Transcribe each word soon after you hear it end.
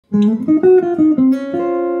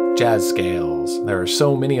Jazz scales. There are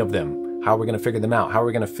so many of them. How are we going to figure them out? How are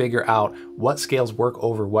we going to figure out what scales work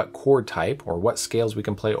over what chord type, or what scales we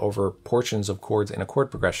can play over portions of chords in a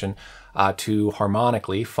chord progression to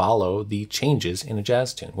harmonically follow the changes in a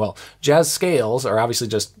jazz tune? Well, jazz scales are obviously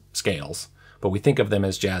just scales, but we think of them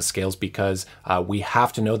as jazz scales because we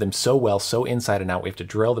have to know them so well, so inside and out. We have to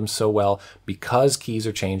drill them so well because keys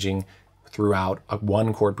are changing throughout a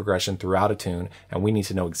one chord progression, throughout a tune, and we need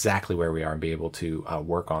to know exactly where we are and be able to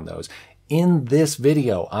work on those. In this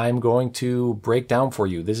video, I'm going to break down for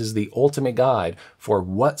you. This is the ultimate guide for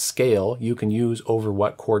what scale you can use over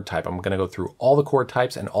what chord type. I'm going to go through all the chord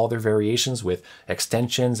types and all their variations with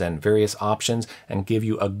extensions and various options and give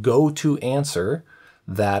you a go-to answer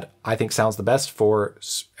that I think sounds the best for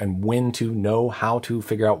and when to know how to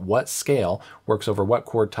figure out what scale works over what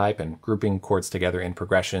chord type and grouping chords together in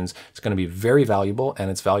progressions. It's going to be very valuable, and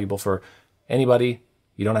it's valuable for anybody.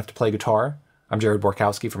 You don't have to play guitar. I'm Jared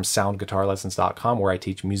Borkowski from soundguitarlessons.com, where I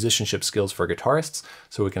teach musicianship skills for guitarists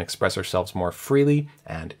so we can express ourselves more freely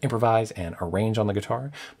and improvise and arrange on the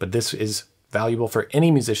guitar. But this is valuable for any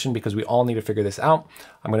musician because we all need to figure this out.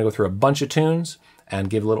 I'm going to go through a bunch of tunes and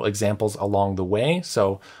give little examples along the way.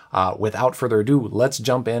 So without further ado, let's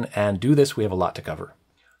jump in and do this. We have a lot to cover.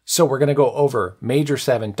 So we're going to go over major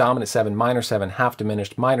 7, dominant 7, minor 7, half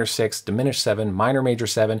diminished, minor 6, diminished 7, minor major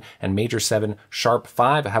 7, and major 7, sharp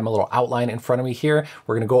 5. I have my little outline in front of me here.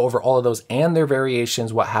 We're going to go over all of those and their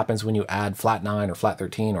variations, what happens when you add flat 9 or flat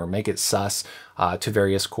 13 or make it sus to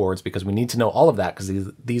various chords, because we need to know all of that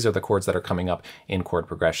because these are the chords that are coming up in chord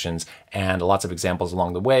progressions, and lots of examples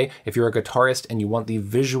along the way. If you're a guitarist and you want the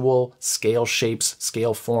visual scale shapes,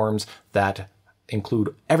 scale forms that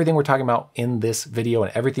include everything we're talking about in this video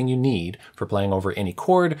and everything you need for playing over any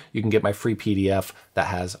chord, you can get my free PDF that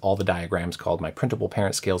has all the diagrams called my Printable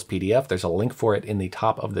Parent Scales PDF. There's a link for it in the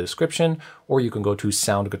top of the description, or you can go to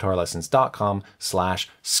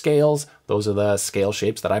soundguitarlessons.com/scales. Those are the scale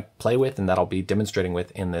shapes that I play with and that I'll be demonstrating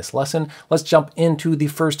with in this lesson. Let's jump into the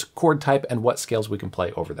first chord type and what scales we can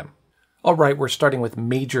play over them. All right, we're starting with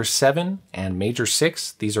major 7 and major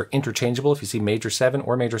 6. These are interchangeable. If you see major 7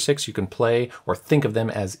 or major 6, you can play or think of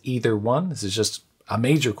them as either one. This is just a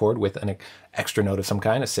major chord with an extra note of some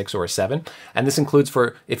kind, a 6 or a 7. And this includes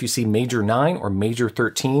for if you see major 9 or major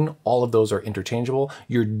 13, all of those are interchangeable.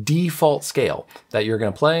 Your default scale that you're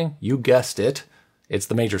going to play, you guessed it, it's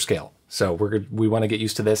the major scale. So we want to get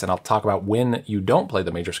used to this, and I'll talk about when you don't play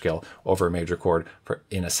the major scale over a major chord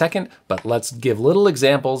in a second, but let's give little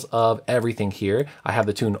examples of everything here. I have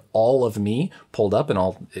the tune All of Me pulled up, and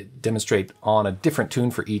I'll demonstrate on a different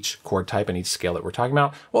tune for each chord type and each scale that we're talking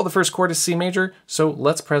about. Well, the first chord is C major, so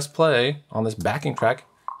let's press play on this backing track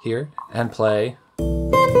here and play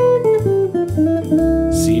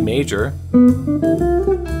C major.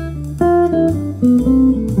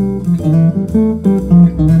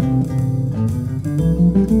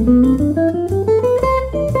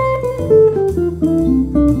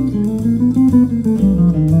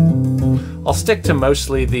 I'll stick to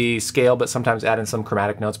mostly the scale, but sometimes add in some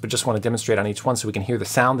chromatic notes, but just want to demonstrate on each one so we can hear the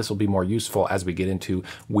sound. This will be more useful as we get into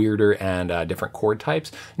weirder and different chord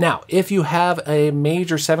types. Now, if you have a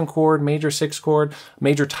major 7 chord, major 6 chord,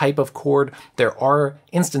 major type of chord, there are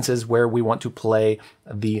instances where we want to play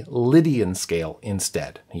the Lydian scale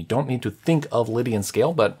instead. You don't need to think of Lydian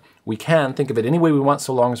scale, but we can think of it any way we want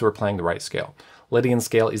so long as we're playing the right scale. Lydian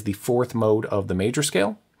scale is the 4th mode of the major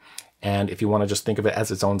scale. And if you want to just think of it as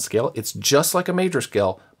its own scale, it's just like a major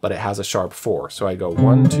scale, but it has a sharp 4. So I go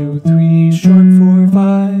 1, 2, 3, sharp 4,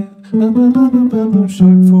 5,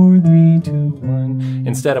 sharp 4, 3, 2, 1,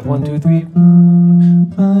 instead of 1, 2, 3, 4,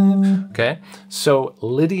 5. Okay, so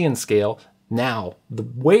Lydian scale. Now, the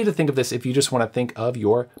way to think of this, if you just want to think of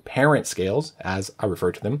your parent scales, as I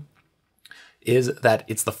refer to them, is that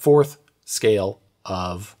it's the 4th scale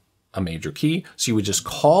of a major key. So you would just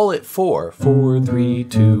call it 4, 4, 3,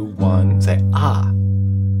 2, 1, say,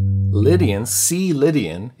 Lydian, C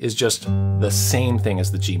Lydian is just the same thing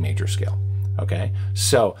as the G major scale. Okay,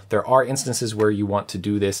 so there are instances where you want to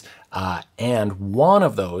do this, and one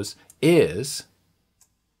of those is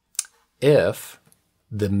if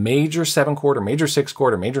the major 7 chord or major 6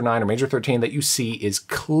 chord or major 9 or major 13 that you see is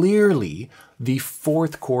clearly the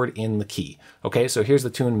 4th chord in the key. Okay, so here's the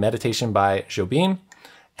tune Meditation by Jobim.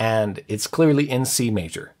 And it's clearly in C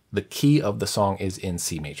major. The key of the song is in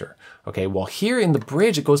C major. Okay, well here in the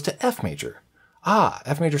bridge it goes to F major.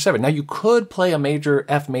 F major 7. Now you could play a major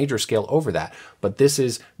F major scale over that, but this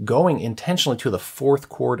is going intentionally to the 4th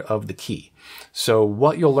chord of the key. So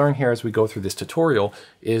what you'll learn here as we go through this tutorial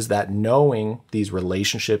is that knowing these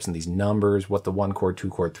relationships and these numbers, what the 1 chord, 2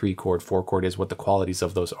 chord, 3 chord, 4 chord is, what the qualities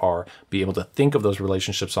of those are, be able to think of those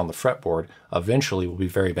relationships on the fretboard eventually will be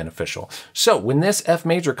very beneficial. So when this F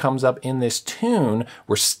major comes up in this tune,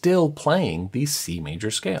 we're still playing the C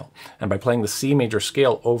major scale. And by playing the C major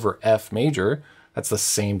scale over F major, that's the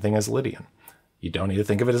same thing as Lydian. You don't need to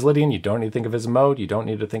think of it as Lydian. You don't need to think of it as a mode. You don't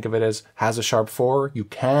need to think of it as has a sharp 4. You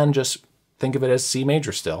can just think of it as C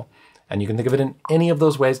major still. And you can think of it in any of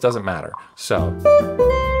those ways, doesn't matter. So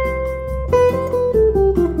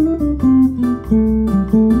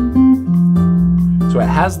it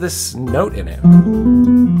has this note in it.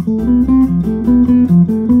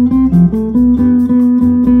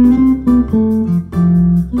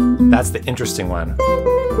 That's the interesting one.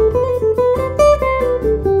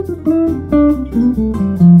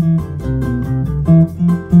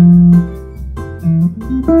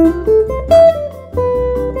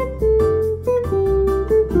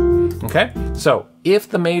 Okay, so if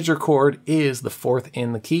the major chord is the 4th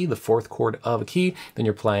in the key, the 4th chord of a key, then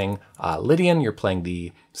you're playing Lydian, you're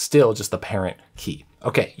playing still just the parent key.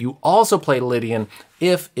 Okay, you also play Lydian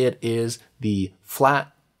if it is the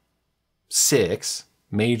flat 6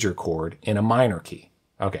 major chord in a minor key.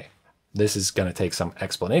 Okay, this is going to take some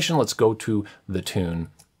explanation. Let's go to the tune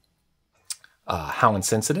How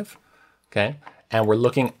Insensitive, okay? And we're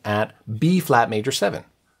looking at B flat major 7.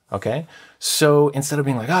 Okay, so instead of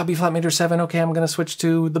being like, B flat major 7, okay, I'm going to switch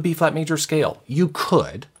to the B flat major scale. You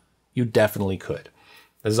could, you definitely could.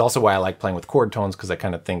 This is also why I like playing with chord tones, because I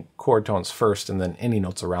kind of think chord tones first and then any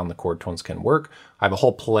notes around the chord tones can work. I have a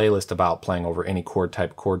whole playlist about playing over any chord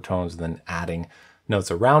type chord tones and then adding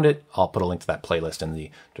notes around it. I'll put a link to that playlist in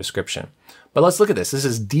the description. But let's look at this. This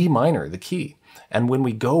is D minor, the key. And when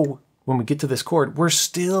we get to this chord, we're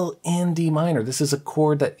still in D minor. This is a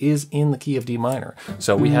chord that is in the key of D minor.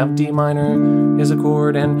 So we have D minor is a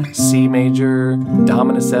chord, and C major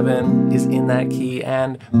dominant 7 is in that key,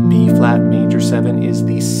 and B flat major 7 is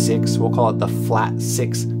the 6. We'll call it the flat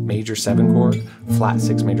 6 major 7 chord, flat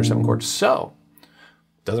 6 major 7 chord. So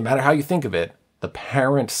doesn't matter how you think of it, the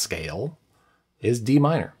parent scale is D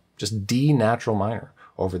minor, just D natural minor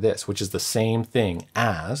over this, which is the same thing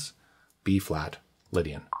as B flat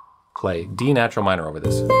Lydian. Play D natural minor over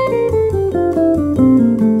this.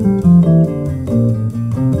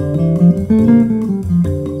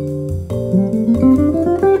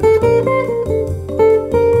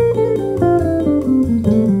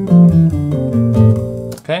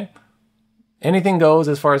 Okay? Anything goes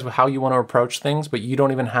as far as how you want to approach things, but you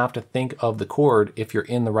don't even have to think of the chord if you're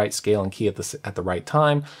in the right scale and key at the right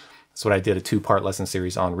time. That's what I did a 2-part lesson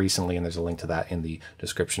series on recently, and there's a link to that in the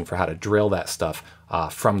description for how to drill that stuff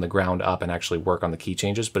from the ground up and actually work on the key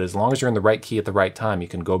changes. But as long as you're in the right key at the right time, you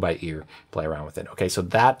can go by ear, play around with it. Okay, so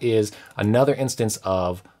that is another instance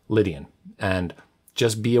of Lydian. And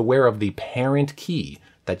just be aware of the parent key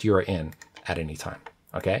that you are in at any time.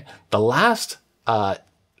 Okay, the last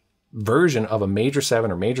version of a major 7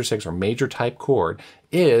 or major 6 or major type chord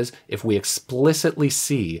is if we explicitly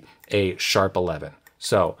see a sharp 11.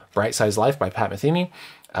 So, Bright Size Life by Pat Metheny.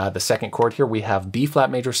 The second chord here, we have B flat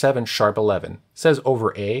major 7, sharp 11. It says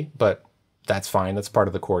over A, but that's fine. That's part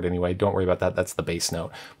of the chord anyway. Don't worry about that. That's the bass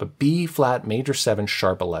note. But B flat major 7,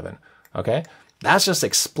 sharp 11. Okay? That's just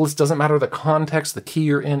explicit. Doesn't matter the context, the key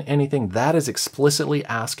you're in, anything. That is explicitly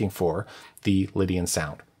asking for the Lydian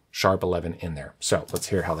sound. Sharp 11 in there. So, let's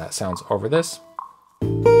hear how that sounds over this.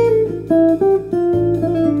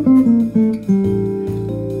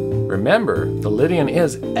 Remember, the Lydian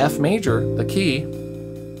is F major, the key,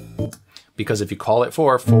 because if you call it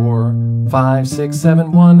 4, 4, 5, 6,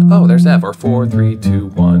 7, 1, oh, there's F, or 4, 3, 2,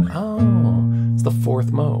 1. Oh, it's the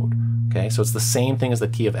 4th mode. Okay, so it's the same thing as the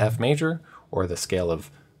key of F major or the scale of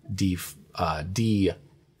D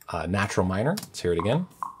natural minor. Let's hear it again.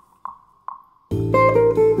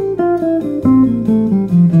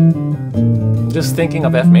 Just thinking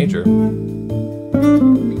of F major.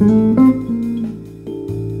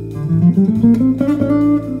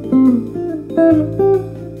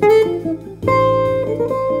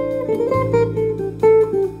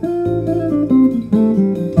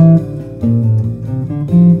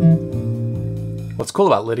 What's cool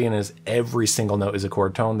about Lydian is every single note is a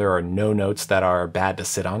chord tone. There are no notes that are bad to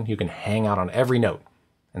sit on. You can hang out on every note,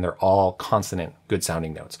 and they're all consonant, good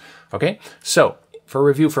sounding notes. Okay, so for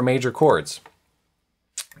review for major chords,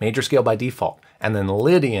 major scale by default, and then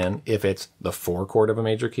Lydian, if it's the 4 chord of a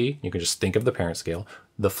major key, you can just think of the parent scale.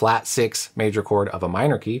 The flat 6 major chord of a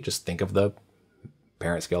minor key, just think of the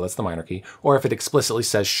parent scale, that's the minor key. Or if it explicitly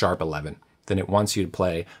says sharp 11, then it wants you to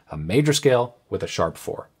play a major scale with a sharp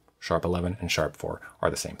 4. sharp 11, and sharp 4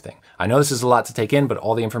 are the same thing. I know this is a lot to take in, but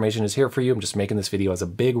all the information is here for you. I'm just making this video as a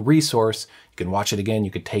big resource. You can watch it again,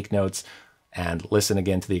 you could take notes and listen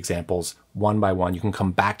again to the examples one by one. You can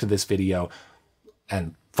come back to this video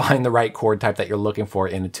and find the right chord type that you're looking for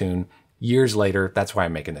in a tune years later. That's why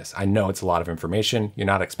I'm making this. I know it's a lot of information. You're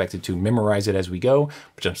not expected to memorize it as we go,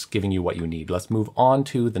 but just giving you what you need. Let's move on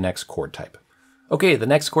to the next chord type. Okay, the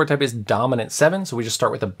next chord type is dominant 7. So we just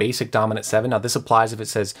start with a basic dominant 7. Now this applies if it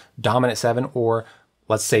says dominant 7 or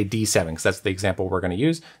let's say D7, because that's the example we're going to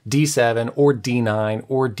use. D7 or D9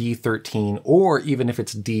 or D13, or even if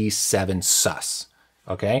it's D7 sus.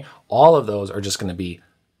 Okay, all of those are just going to be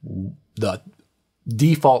the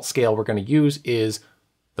default scale we're going to use is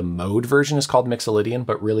the mode version is called Mixolydian,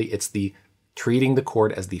 but really it's the treating the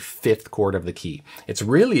chord as the 5th chord of the key. It's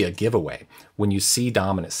really a giveaway when you see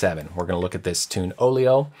dominant 7. We're going to look at this tune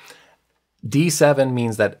Olio. D7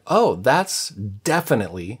 means that, oh, that's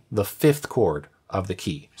definitely the 5th chord of the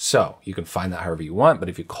key. So you can find that however you want, but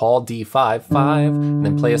if you call D5, 5, and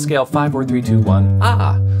then play a scale 5, 4, 3, 2, 1,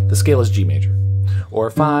 the scale is G major. Or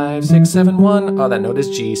 5, 6, 7, 1, that note is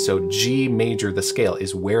G, so G major, the scale,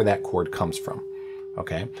 is where that chord comes from.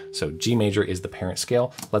 Okay, so G major is the parent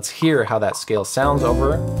scale. Let's hear how that scale sounds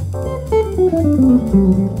over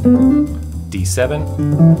D7.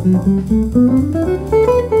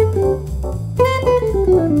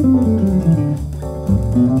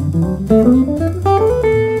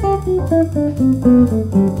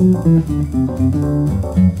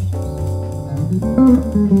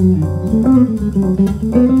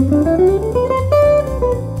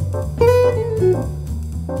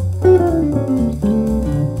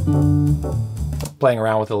 Playing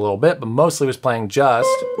around with it a little bit, but mostly was playing just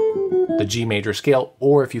the G major scale,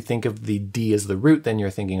 or if you think of the D as the root, then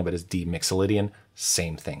you're thinking of it as D Mixolydian,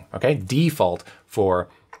 same thing, okay? Default for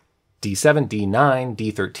D7, D9,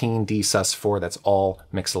 D13, D sus 4, that's all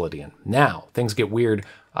Mixolydian. Now, things get weird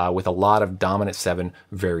with a lot of dominant 7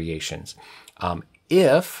 variations.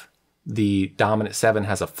 If the dominant 7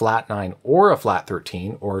 has a flat 9 or a flat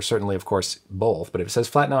 13, or certainly, of course, both, but if it says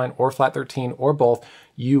flat 9 or flat 13 or both,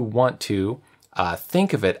 you want to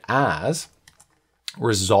think of it as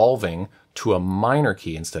resolving to a minor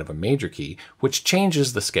key instead of a major key, which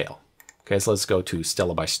changes the scale. Okay, so let's go to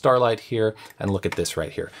Stella by Starlight here and look at this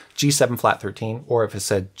right here. G7 flat 13, or if it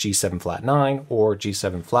said G7 flat 9 or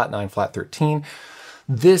G7 flat 9 flat 13,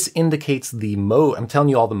 this indicates the mode. I'm telling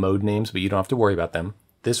you all the mode names, but you don't have to worry about them.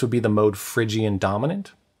 This would be the mode Phrygian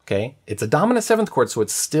dominant. Okay, it's a dominant 7th chord, so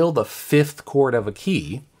it's still the 5th chord of a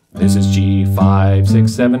key. This is G, 5,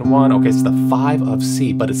 6, 7, 1. Okay, it's the 5 of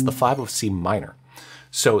C, but it's the 5 of C minor.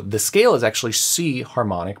 So the scale is actually C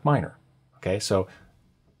harmonic minor. Okay, so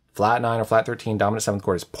flat 9 or flat 13, dominant 7th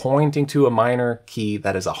chord is pointing to a minor key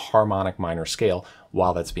that is a harmonic minor scale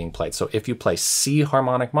while that's being played. So if you play C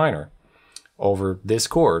harmonic minor over this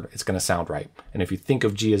chord, it's going to sound right. And if you think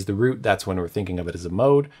of G as the root, that's when we're thinking of it as a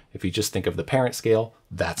mode. If you just think of the parent scale,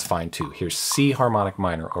 that's fine too. Here's C harmonic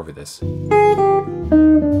minor over this.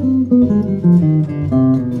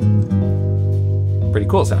 Pretty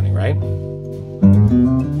cool sounding, right?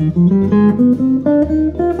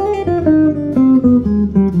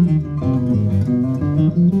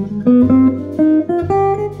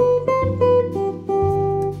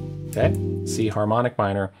 Okay, C harmonic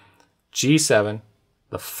minor, G7,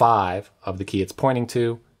 the 5 of the key it's pointing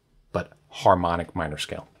to, but harmonic minor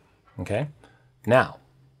scale. Okay, now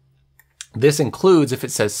this includes if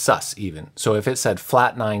it says sus even. So if it said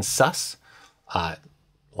flat 9 sus,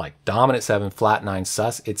 like dominant 7, flat 9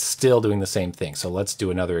 sus, it's still doing the same thing. So let's do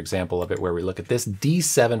another example of it where we look at this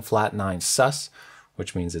D7 flat 9 sus,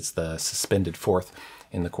 which means it's the suspended 4th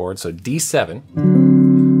in the chord. So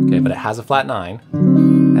D7, okay, but it has a flat 9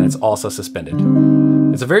 and it's also suspended.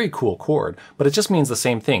 It's a very cool chord, but it just means the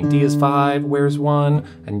same thing. D is 5, where's 1,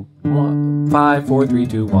 and 1, 5, 4, 3,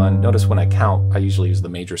 2, 1. Notice when I count, I usually use the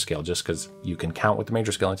major scale just because you can count with the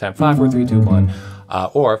major scale anytime. 5, 4, 3, 2, 1,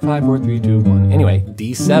 or 5, 4, 3, 2, 1. Anyway,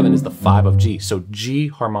 D7 is the 5 of G. So G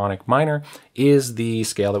harmonic minor is the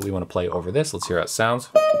scale that we want to play over this. Let's hear how it sounds.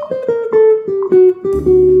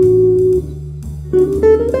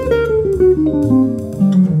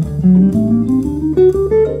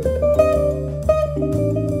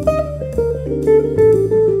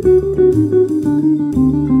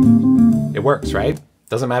 It works, right?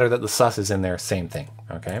 Doesn't matter that the sus is in there, same thing,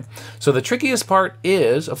 okay? So the trickiest part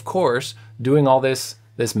is, of course, doing all this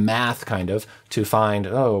math kind of to find,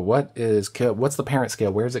 oh, what's the parent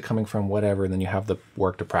scale? Where is it coming from? Whatever, and then you have the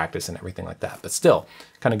work to practice and everything like that. But still,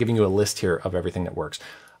 kind of giving you a list here of everything that works.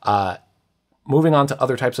 moving on to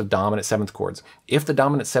other types of dominant seventh chords. If the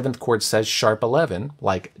dominant seventh chord says sharp 11,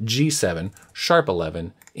 like G7, sharp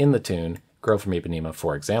 11 in the tune, Girl from Ipanema,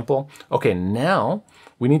 for example. Okay, now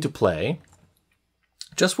we need to play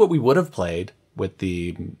just what we would have played with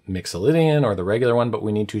the Mixolydian or the regular one, but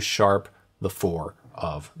we need to sharp the 4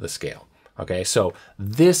 of the scale. Okay, so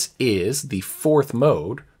this is the 4th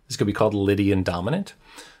mode. This could be called Lydian dominant.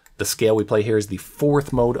 The scale we play here is the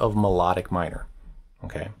 4th mode of melodic minor.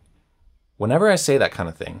 Okay, whenever I say that kind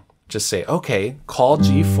of thing, just say, okay, call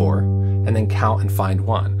G4 and then count and find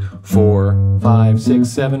 1. 4, 5, 6,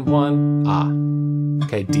 7, 1, ah.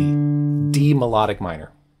 Okay, D melodic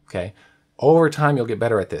minor. Okay, over time you'll get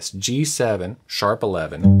better at this. G7 sharp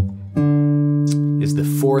 11 is the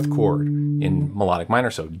 4th chord in melodic minor,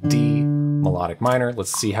 so D melodic minor.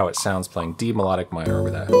 Let's see how it sounds playing D melodic minor over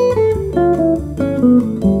that.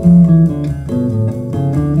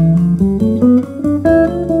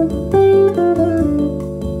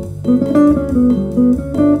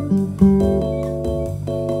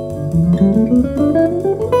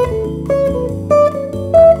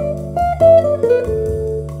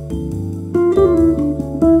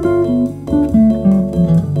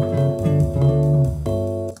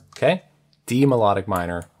 Okay, D melodic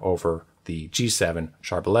minor over the G7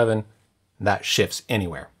 sharp 11, that shifts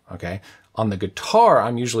anywhere, okay? On the guitar,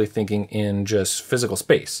 I'm usually thinking in just physical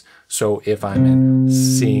space. So if I'm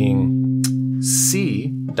seeing C,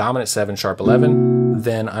 dominant 7 sharp 11,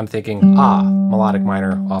 then I'm thinking melodic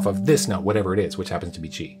minor off of this note, whatever it is, which happens to be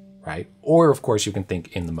G, right? Or of course you can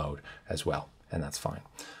think in the mode as well, and that's fine.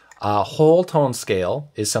 Whole tone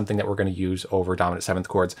scale is something that we're going to use over dominant 7th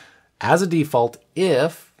chords as a default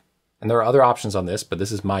if, and there are other options on this, but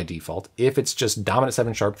this is my default, if it's just dominant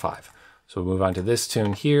 7 sharp 5. So we'll move on to this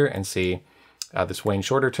tune here and see this Wayne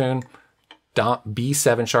Shorter tune,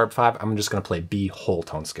 B7 sharp 5. I'm just going to play B whole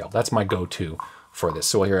tone scale. That's my go-to for this.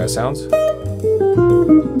 So we'll hear how it sounds.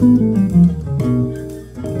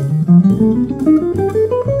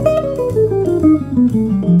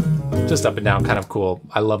 Just up and down, kind of cool.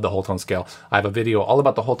 I love the whole tone scale. I have a video all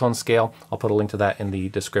about the whole tone scale. I'll put a link to that in the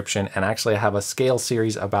description. And actually I have a scale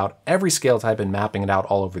series about every scale type and mapping it out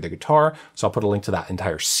all over the guitar. So I'll put a link to that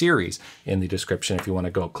entire series in the description if you want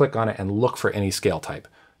to go click on it and look for any scale type.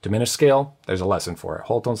 Diminished scale, there's a lesson for it.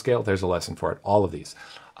 Whole tone scale, there's a lesson for it. All of these.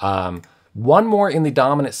 One more in the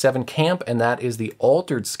dominant 7 camp, and that is the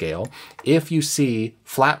altered scale. If you see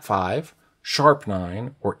flat 5, sharp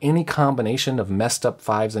 9, or any combination of messed up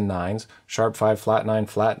 5s and 9s, sharp 5, flat 9,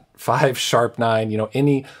 flat 5, sharp 9, you know,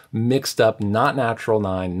 any mixed up, not natural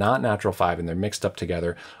 9, not natural 5, and they're mixed up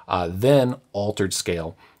together, then altered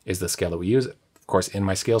scale is the scale that we use. Of course, in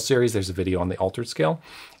my scale series, there's a video on the altered scale.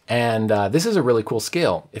 And this is a really cool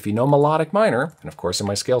scale. If you know melodic minor, and of course in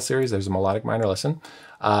my scale series, there's a melodic minor lesson,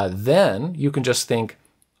 then you can just think,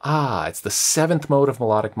 it's the 7th mode of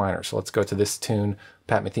melodic minor. So let's go to this tune,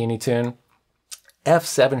 Pat Metheny tune.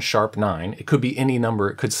 F7 sharp 9, it could be any number,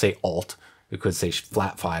 it could say alt, it could say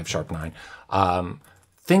flat 5 sharp 9.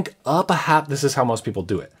 Think up a half, this is how most people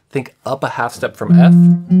do it. Think up a half step from F,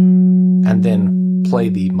 and then play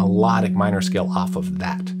the melodic minor scale off of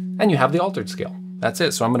that. And you have the altered scale. That's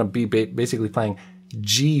it. So I'm going to be basically playing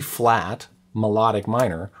G flat melodic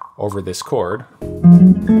minor over this chord.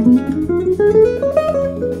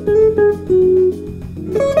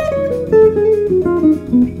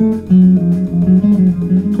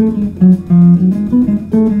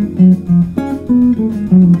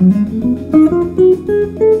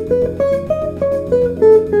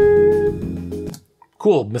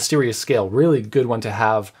 Cool, mysterious scale. Really good one to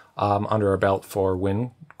have under our belt for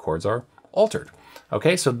when chords are altered.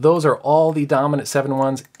 Okay, so those are all the dominant 7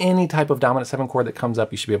 ones. Any type of dominant 7 chord that comes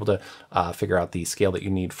up, you should be able to figure out the scale that you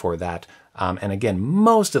need for that. And again,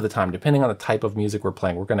 most of the time, depending on the type of music we're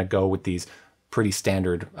playing, we're going to go with these pretty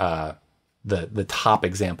standard, the top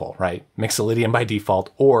example, right? Mixolydian by default,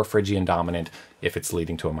 or Phrygian dominant if it's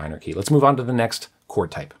leading to a minor key. Let's move on to the next chord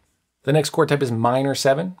type. The next chord type is minor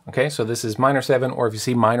 7. Okay, so this is minor 7, or if you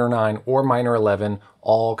see minor 9 or minor 11,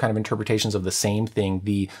 all kind of interpretations of the same thing.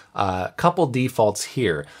 The couple defaults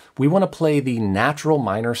here. We want to play the natural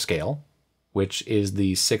minor scale, which is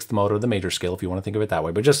the 6th mode of the major scale, if you want to think of it that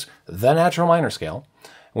way, but just the natural minor scale.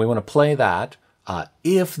 And we want to play that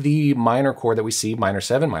if the minor chord that we see, minor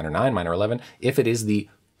 7, minor 9, minor 11, if it is the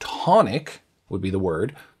tonic, would be the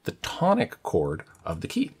word, the tonic chord of the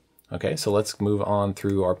key. Okay, so let's move on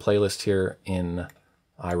through our playlist here in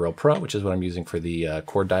iReal Pro, which is what I'm using for the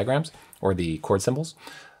chord diagrams or the chord symbols.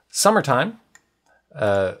 Summertime,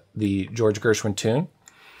 the George Gershwin tune.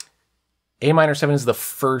 A minor 7 is the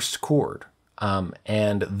 1st chord.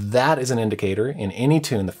 And that is an indicator in any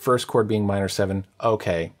tune, the first chord being minor 7,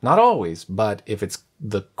 okay, not always, but if it's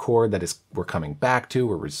the chord that we're coming back to,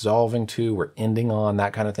 we're resolving to, we're ending on,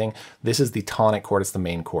 that kind of thing, this is the tonic chord, it's the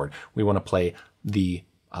main chord. We want to play the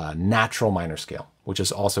natural minor scale, which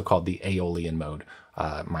is also called the Aeolian mode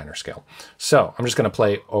minor scale. So I'm just going to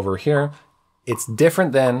play over here. It's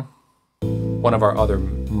different than one of our other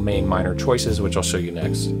main minor choices, which I'll show you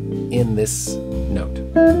next, in this note.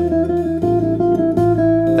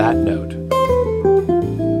 That note.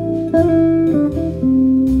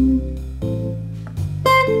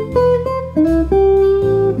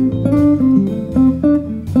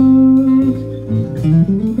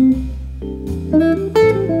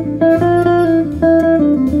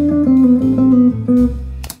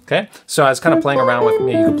 Okay, so I was kind of playing around with,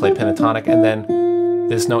 you could play pentatonic, and then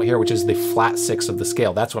this note here, which is the flat 6 of the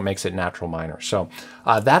scale. That's what makes it natural minor. So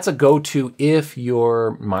that's a go-to if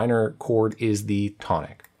your minor chord is the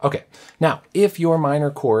tonic. Okay, now if your minor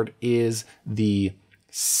chord is the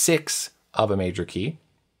 6 of a major key,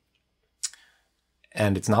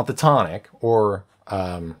 and it's not the tonic, or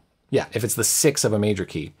if it's the 6 of a major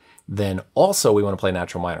key, then also we want to play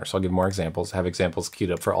natural minor. So I'll give more examples. I have examples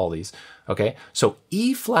queued up for all these. Okay, so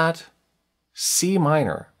E flat, C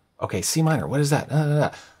minor. Okay, C minor, what is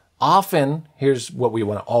that? Often, here's what we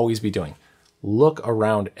want to always be doing. Look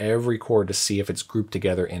around every chord to see if it's grouped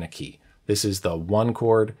together in a key. This is the 1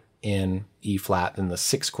 chord in E flat, then the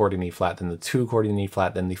 6 chord in E flat, then the 2 chord in E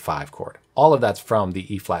flat, then the 5 chord. All of that's from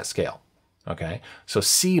the E flat scale. Okay, so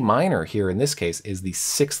C minor here in this case is the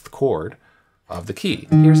 6th chord of the key.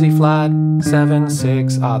 Here's E flat, 7,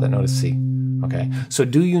 6, that note is C. Okay, so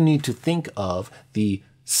do you need to think of the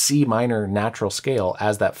C minor natural scale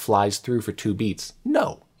as that flies through for 2 beats?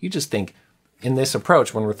 No, you just think in this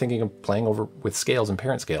approach, when we're thinking of playing over with scales and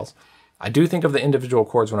parent scales, I do think of the individual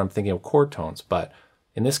chords when I'm thinking of chord tones, but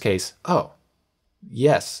in this case, oh,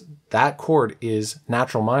 yes, that chord is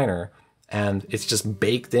natural minor, and it's just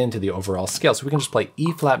baked into the overall scale. So we can just play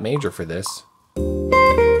E flat major for this.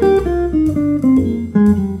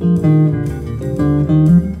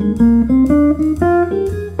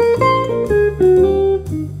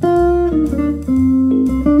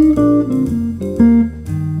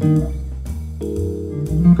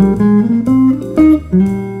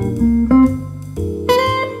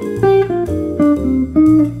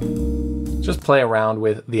 Just play around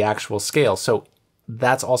with the actual scale. So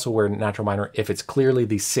that's also where natural minor, if it's clearly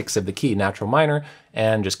the 6 of the key, natural minor,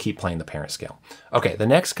 and just keep playing the parent scale. Okay, the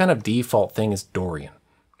next kind of default thing is Dorian.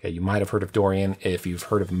 Okay, you might have heard of Dorian. If you've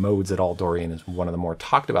heard of modes at all, Dorian is one of the more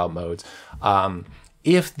talked about modes.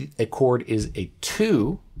 If a chord is a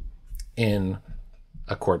 2 in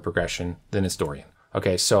a chord progression, then it's Dorian.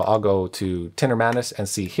 Okay, so I'll go to Tenor Madness and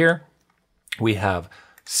see here, we have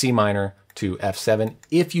C minor to F7.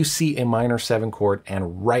 If you see a minor 7 chord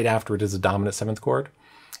and right after it is a dominant 7th chord,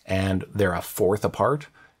 and they're a 4th apart,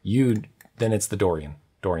 then it's the Dorian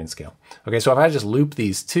scale. Okay, so if I just loop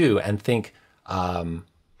these two and think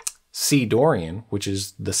C Dorian, which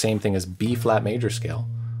is the same thing as B flat major scale,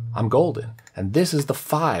 I'm golden. And this is the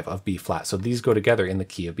 5 of B flat. So these go together in the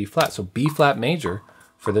key of B flat. So B flat major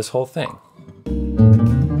for this whole thing.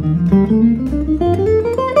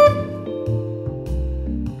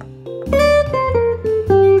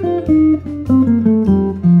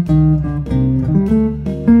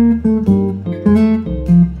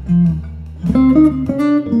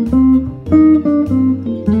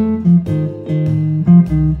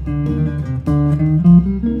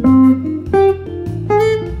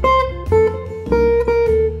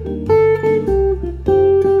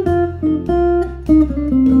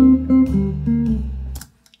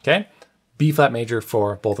 Okay, B flat major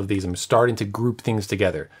for both of these. I'm starting to group things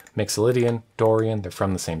together. Mixolydian, Dorian, they're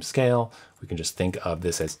from the same scale. We can just think of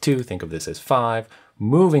this as 2, think of this as 5.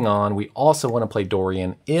 Moving on, we also want to play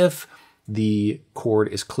Dorian if the chord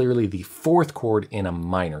is clearly the 4th chord in a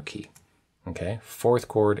minor key. Okay, 4th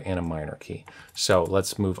chord in a minor key. So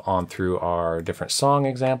let's move on through our different song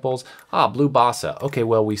examples. Blue Bossa. Okay,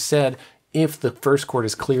 well, we said if the first chord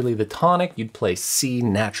is clearly the tonic, you'd play C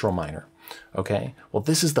natural minor. Okay, well,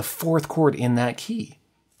 this is the 4th chord in that key.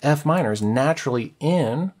 F minor is naturally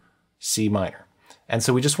in C minor. And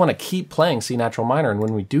so we just want to keep playing C natural minor. And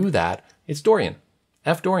when we do that, it's Dorian,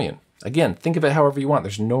 F Dorian. Again, think of it however you want.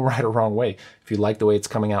 There's no right or wrong way. If you like the way it's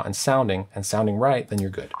coming out and sounding right, then you're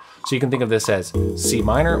good. So you can think of this as C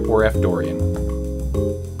minor or F Dorian.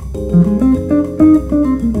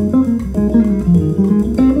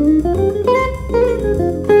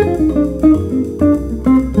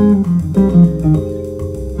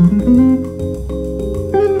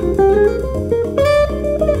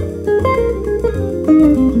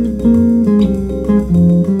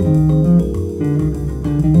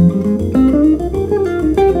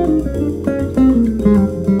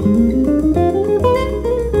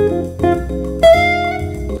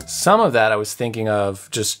 some of that I was thinking of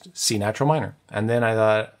just C natural minor. And then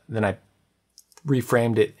I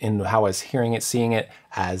reframed it in how I was hearing it, seeing it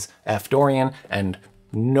as F Dorian, and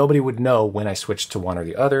nobody would know when I switched to one or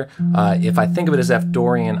the other. If I think of it as F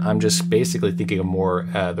Dorian, I'm just basically thinking of more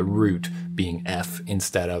the root being F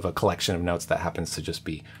instead of a collection of notes that happens to just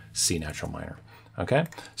be C natural minor. Okay,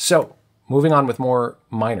 so moving on with more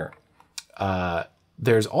minor.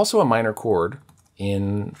 There's also a minor chord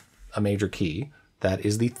in a major key that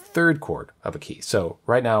is the third chord of a key. So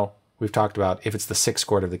right now we've talked about if it's the sixth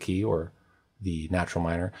chord of the key or the natural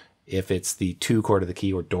minor, if it's the 2 chord of the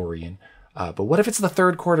key or Dorian. But what if it's the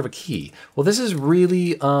third chord of a key? Well, this is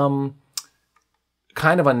really kind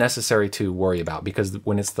of unnecessary to worry about, because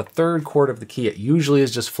when it's the third chord of the key, it usually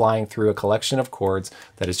is just flying through a collection of chords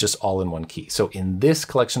that is just all in one key. So in this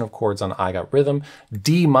collection of chords on I Got Rhythm,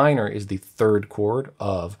 D minor is the third chord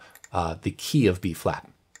of the key of B flat.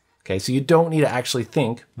 Okay, so you don't need to actually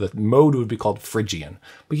think, the mode would be called Phrygian,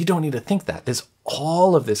 but you don't need to think that.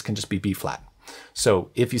 All of this can just be B flat.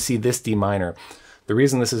 So if you see this D minor, the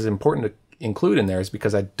reason this is important to include in there is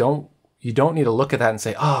because you don't need to look at that and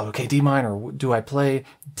say, oh, okay, D minor, do I play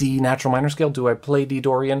D natural minor scale? Do I play D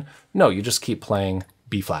Dorian? No, you just keep playing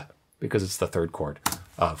B flat because it's the third chord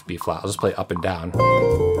of B flat. I'll just play up and down.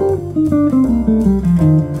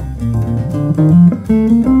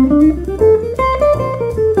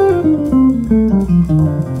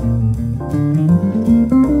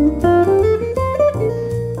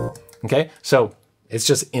 Okay, so it's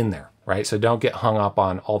just in there, right? So don't get hung up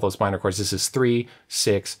on all those minor chords. This is 3,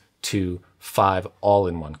 6, 2, 5, all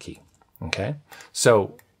in one key, okay?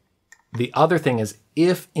 So the other thing is,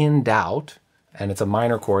 if in doubt, and it's a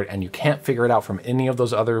minor chord and you can't figure it out from any of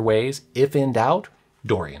those other ways, if in doubt,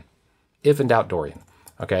 Dorian. If in doubt, Dorian.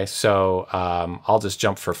 Okay, so I'll just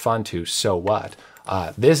jump for fun to so what.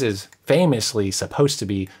 This is famously supposed to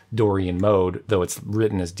be Dorian mode, though it's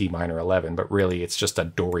written as D minor 11, but really it's just a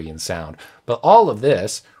Dorian sound. But all of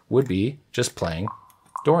this would be just playing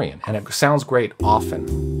Dorian, and it sounds great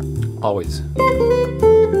often, always.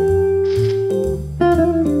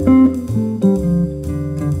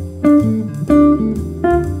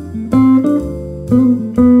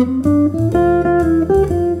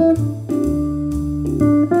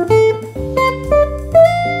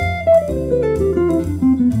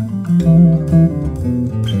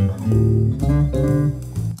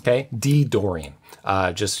 Okay, D Dorian.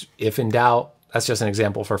 Just if in doubt, that's just an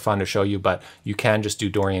example for fun to show you, but you can just do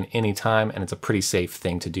Dorian anytime, and it's a pretty safe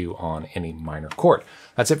thing to do on any minor chord.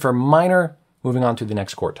 That's it for minor. Moving on to the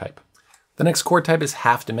next chord type. The next chord type is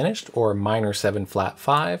half diminished, or minor 7 flat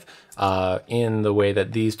 5. In the way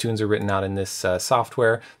that these tunes are written out in this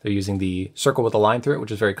software, they're using the circle with a line through it,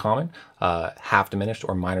 which is very common. Half diminished,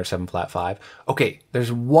 or minor 7 flat 5. Okay,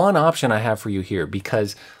 there's one option I have for you here,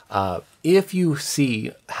 because if you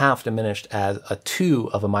see half diminished as a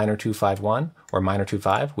 2 of a minor 2 5 1 or minor 2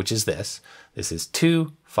 5, which is this is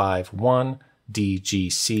 2 5 1 D G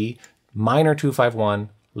C minor 2 5 1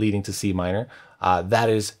 leading to C minor. That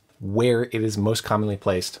is where it is most commonly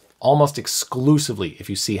placed, almost exclusively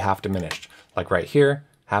if you see half diminished, like right here,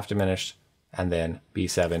 half diminished, and then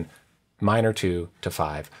B7 minor 2 to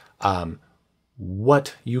 5.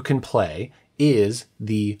 What you can play is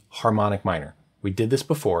the harmonic minor. We did this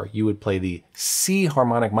before. You would play the C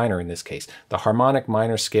harmonic minor in this case, the harmonic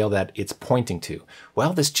minor scale that it's pointing to.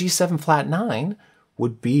 Well, this G7 flat 9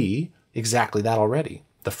 would be exactly that already.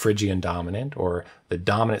 The Phrygian dominant, or the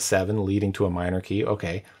dominant 7 leading to a minor key.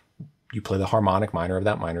 Okay, you play the harmonic minor of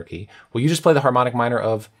that minor key. Well, you just play the harmonic minor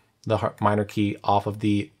of the minor key off of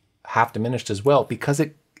the half diminished as well, because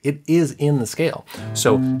it is in the scale.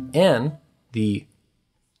 So N, the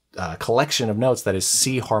collection of notes that is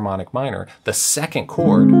C harmonic minor, the second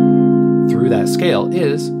chord through that scale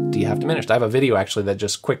is D half diminished. I have a video actually that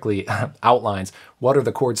just quickly outlines what are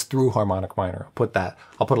the chords through harmonic minor.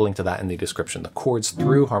 I'll put a link to that in the description. The chords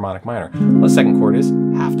through harmonic minor. Well, the second chord is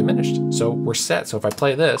half diminished. So we're set. So if I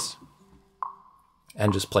play this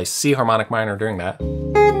and just play C harmonic minor during that, that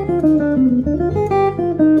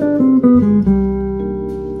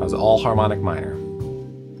was all harmonic minor.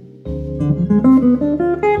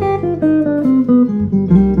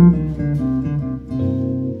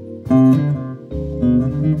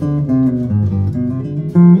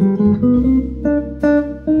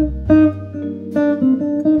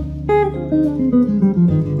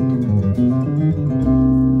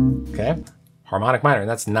 Okay, harmonic minor, and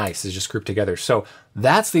that's nice. It's just grouped together. So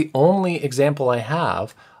that's the only example I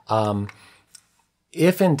have.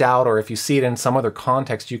 If in doubt, or if you see it in some other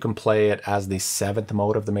context, you can play it as the 7th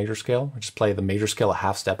mode of the major scale, or just play the major scale a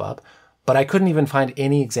half step up. But I couldn't even find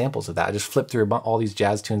any examples of that. I just flipped through all these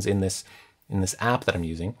jazz tunes in this app that I'm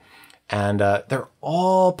using, and they're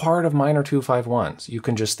all part of minor 2-5-1s. You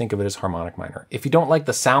can just think of it as harmonic minor. If you don't like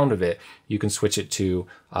the sound of it, you can switch it to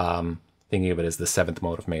thinking of it as the 7th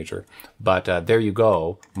mode of major. But there you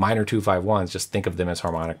go, minor 2-5-1s, just think of them as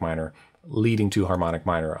harmonic minor, leading to harmonic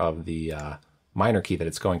minor of the minor key that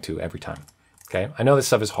it's going to every time. Okay, I know this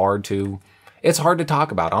stuff is hard to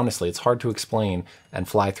talk about, honestly. It's hard to explain and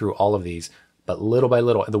fly through all of these, but little by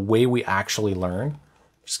little, the way we actually learn,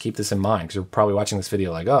 just keep this in mind, because you're probably watching this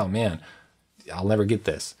video like, oh man, I'll never get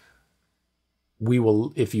this. We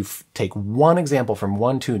will, if you take one example from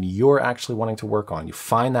one tune you're actually wanting to work on, you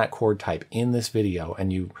find that chord type in this video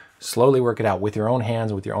and you slowly work it out with your own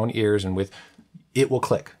hands, with your own ears, and it will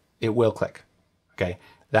click. It will click. Okay,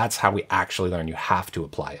 that's how we actually learn. You have to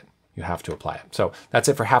apply it. You have to apply it. So that's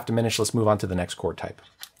it for half diminished. Let's move on to the next chord type.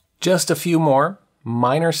 Just a few more.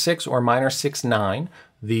 Minor 6 or minor 6-9.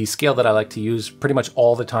 The scale that I like to use pretty much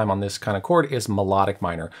all the time on this kind of chord is melodic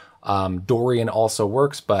minor. Dorian also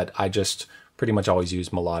works, but I just pretty much always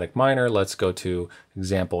use melodic minor. Let's go to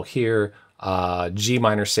example here. G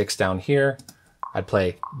minor 6 down here. I'd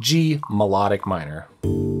play G melodic minor.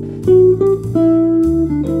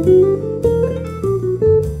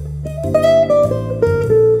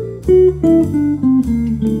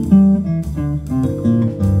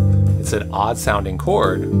 It's an odd sounding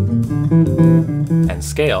chord and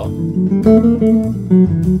scale,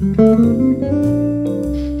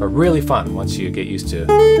 but really fun once you get used to.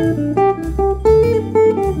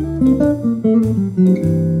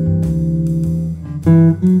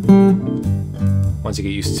 Once you get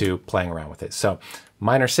used to playing around with it. So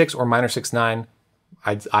minor 6 or minor 6-9,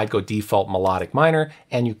 I'd go default melodic minor,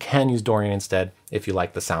 and you can use Dorian instead if you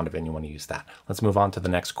like the sound of it and you want to use that. Let's move on to the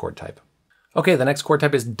next chord type. Okay, the next chord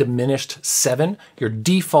type is diminished 7. Your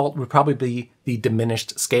default would probably be the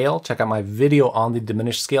diminished scale. Check out my video on the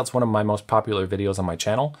diminished scale. It's one of my most popular videos on my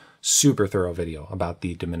channel. Super thorough video about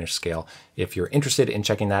the diminished scale. If you're interested in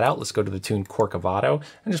checking that out, let's go to the tune Corcovado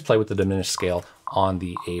and just play with the diminished scale on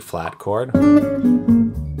the A flat chord.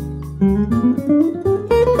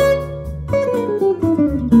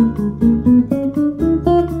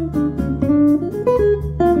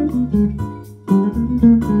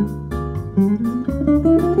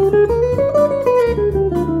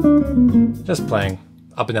 Just playing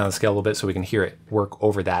up and down the scale a little bit so we can hear it work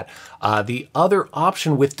over that. The other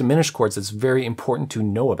option with diminished chords that's very important to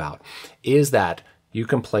know about is that you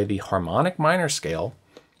can play the harmonic minor scale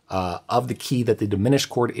of the key that the diminished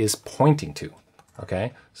chord is pointing to.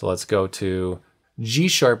 Okay, so let's go to G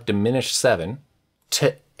sharp diminished 7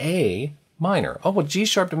 to A minor. Oh, well, G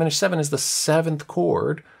sharp diminished 7 is the 7th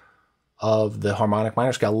chord of the harmonic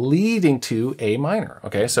minor scale leading to A minor.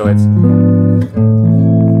 Okay, so it's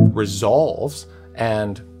resolves,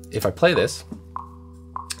 and if I play this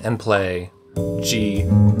and play G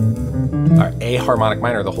or A harmonic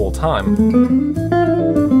minor the whole time,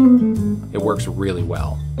 it works really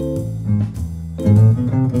well.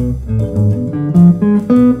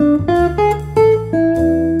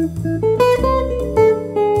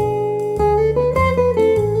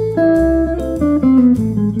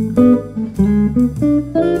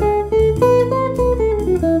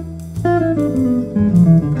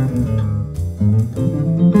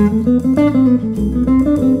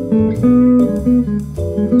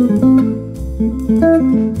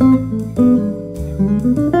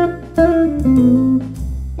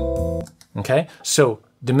 Okay, so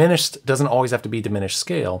diminished doesn't always have to be diminished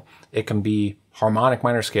scale. It can be harmonic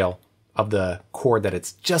minor scale of the chord that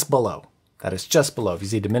it's just below. That is just below. If you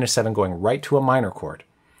see diminished 7 going right to a minor chord,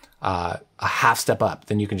 a half step up,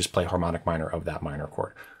 then you can just play harmonic minor of that minor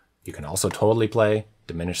chord. You can also totally play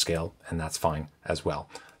diminished scale, and that's fine as well.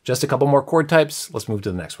 Just a couple more chord types. Let's move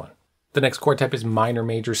to the next one. The next chord type is minor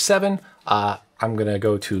major 7. I'm gonna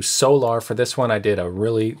go to Solar for this one. I did a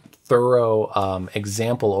really thorough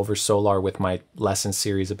example over Solar with my lesson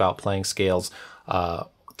series about playing scales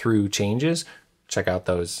through changes. Check out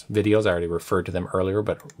those videos. I already referred to them earlier,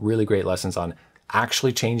 but really great lessons on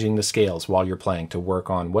actually changing the scales while you're playing to work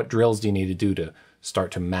on what drills do you need to do to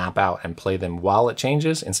start to map out and play them while it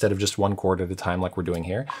changes instead of just one chord at a time like we're doing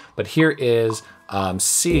here. But here is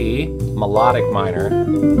C melodic minor.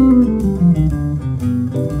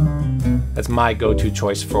 That's my go-to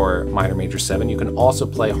choice for minor major 7. You can also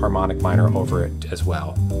play harmonic minor over it as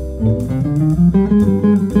well.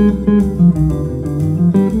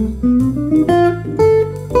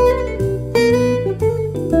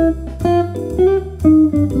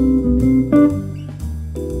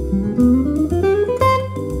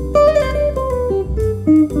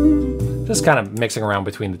 Just just kind of mixing around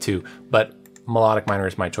between the two, but melodic minor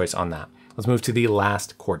is my choice on that. Let's move to the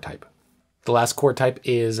last chord type. The last chord type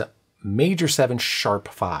is major 7 sharp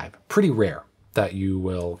 5. Pretty rare that you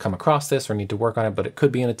will come across this or need to work on it, but it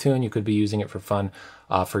could be in a tune. You could be using it for fun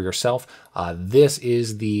for yourself. This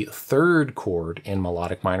is the 3rd chord in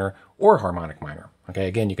melodic minor or harmonic minor. Okay,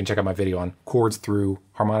 again, you can check out my video on chords through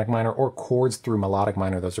harmonic minor or chords through melodic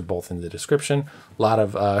minor. Those are both in the description. A lot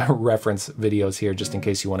of reference videos here just in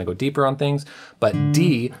case you want to go deeper on things. But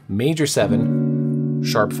D, major 7,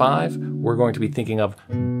 sharp 5, we're going to be thinking of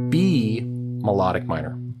B melodic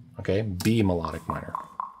minor. Okay, B melodic minor.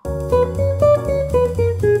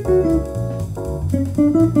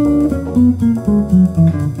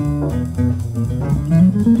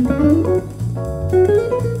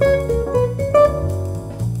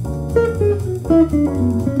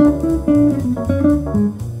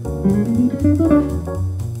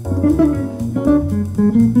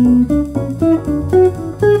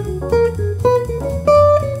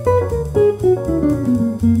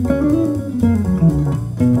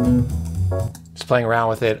 Playing around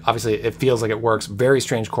with it. Obviously, it feels like it works. Very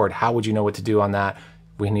strange chord. How would you know what to do on that?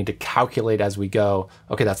 We need to calculate as we go.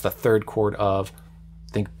 Okay, that's the 3rd chord of,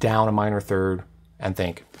 think down a minor 3rd, and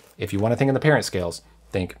think, if you want to think in the parent scales,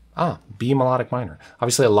 think, B melodic minor.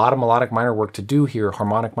 Obviously, a lot of melodic minor work to do here,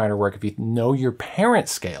 harmonic minor work. If you know your parent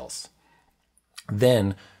scales,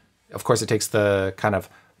 then, of course, it takes the kind of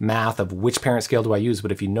math of which parent scale do I use,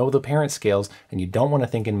 but if you know the parent scales and you don't want to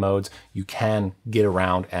think in modes, you can get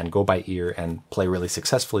around and go by ear and play really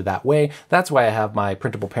successfully that way. That's why I have my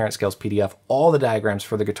printable parent scales PDF, all the diagrams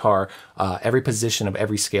for the guitar, every position of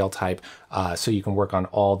every scale type, so you can work on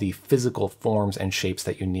all the physical forms and shapes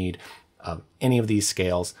that you need of any of these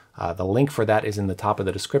scales. The link for that is in the top of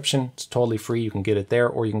the description. It's totally free. You can get it there,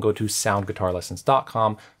 or you can go to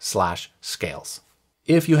soundguitarlessons.com/scales.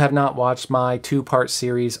 If you have not watched my 2-part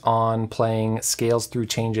series on playing scales through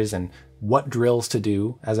changes and what drills to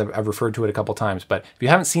do, as I've referred to it a couple times, but if you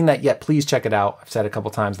haven't seen that yet, please check it out. I've said it a couple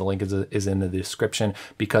times, the link is in the description,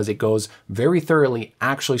 because it goes very thoroughly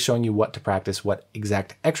actually showing you what to practice, what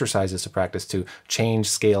exact exercises to practice to change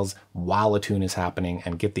scales while a tune is happening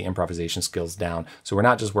and get the improvisation skills down. So we're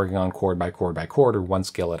not just working on chord by chord by chord or one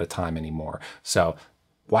scale at a time anymore. So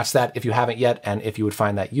watch that if you haven't yet, and if you would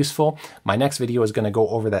find that useful. My next video is going to go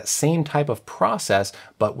over that same type of process,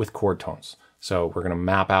 but with chord tones. So we're going to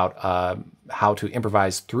map out how to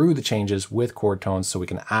improvise through the changes with chord tones so we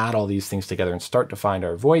can add all these things together and start to find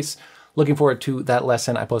our voice. Looking forward to that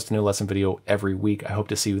lesson. I post a new lesson video every week. I hope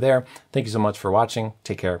to see you there. Thank you so much for watching.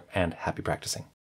 Take care and happy practicing.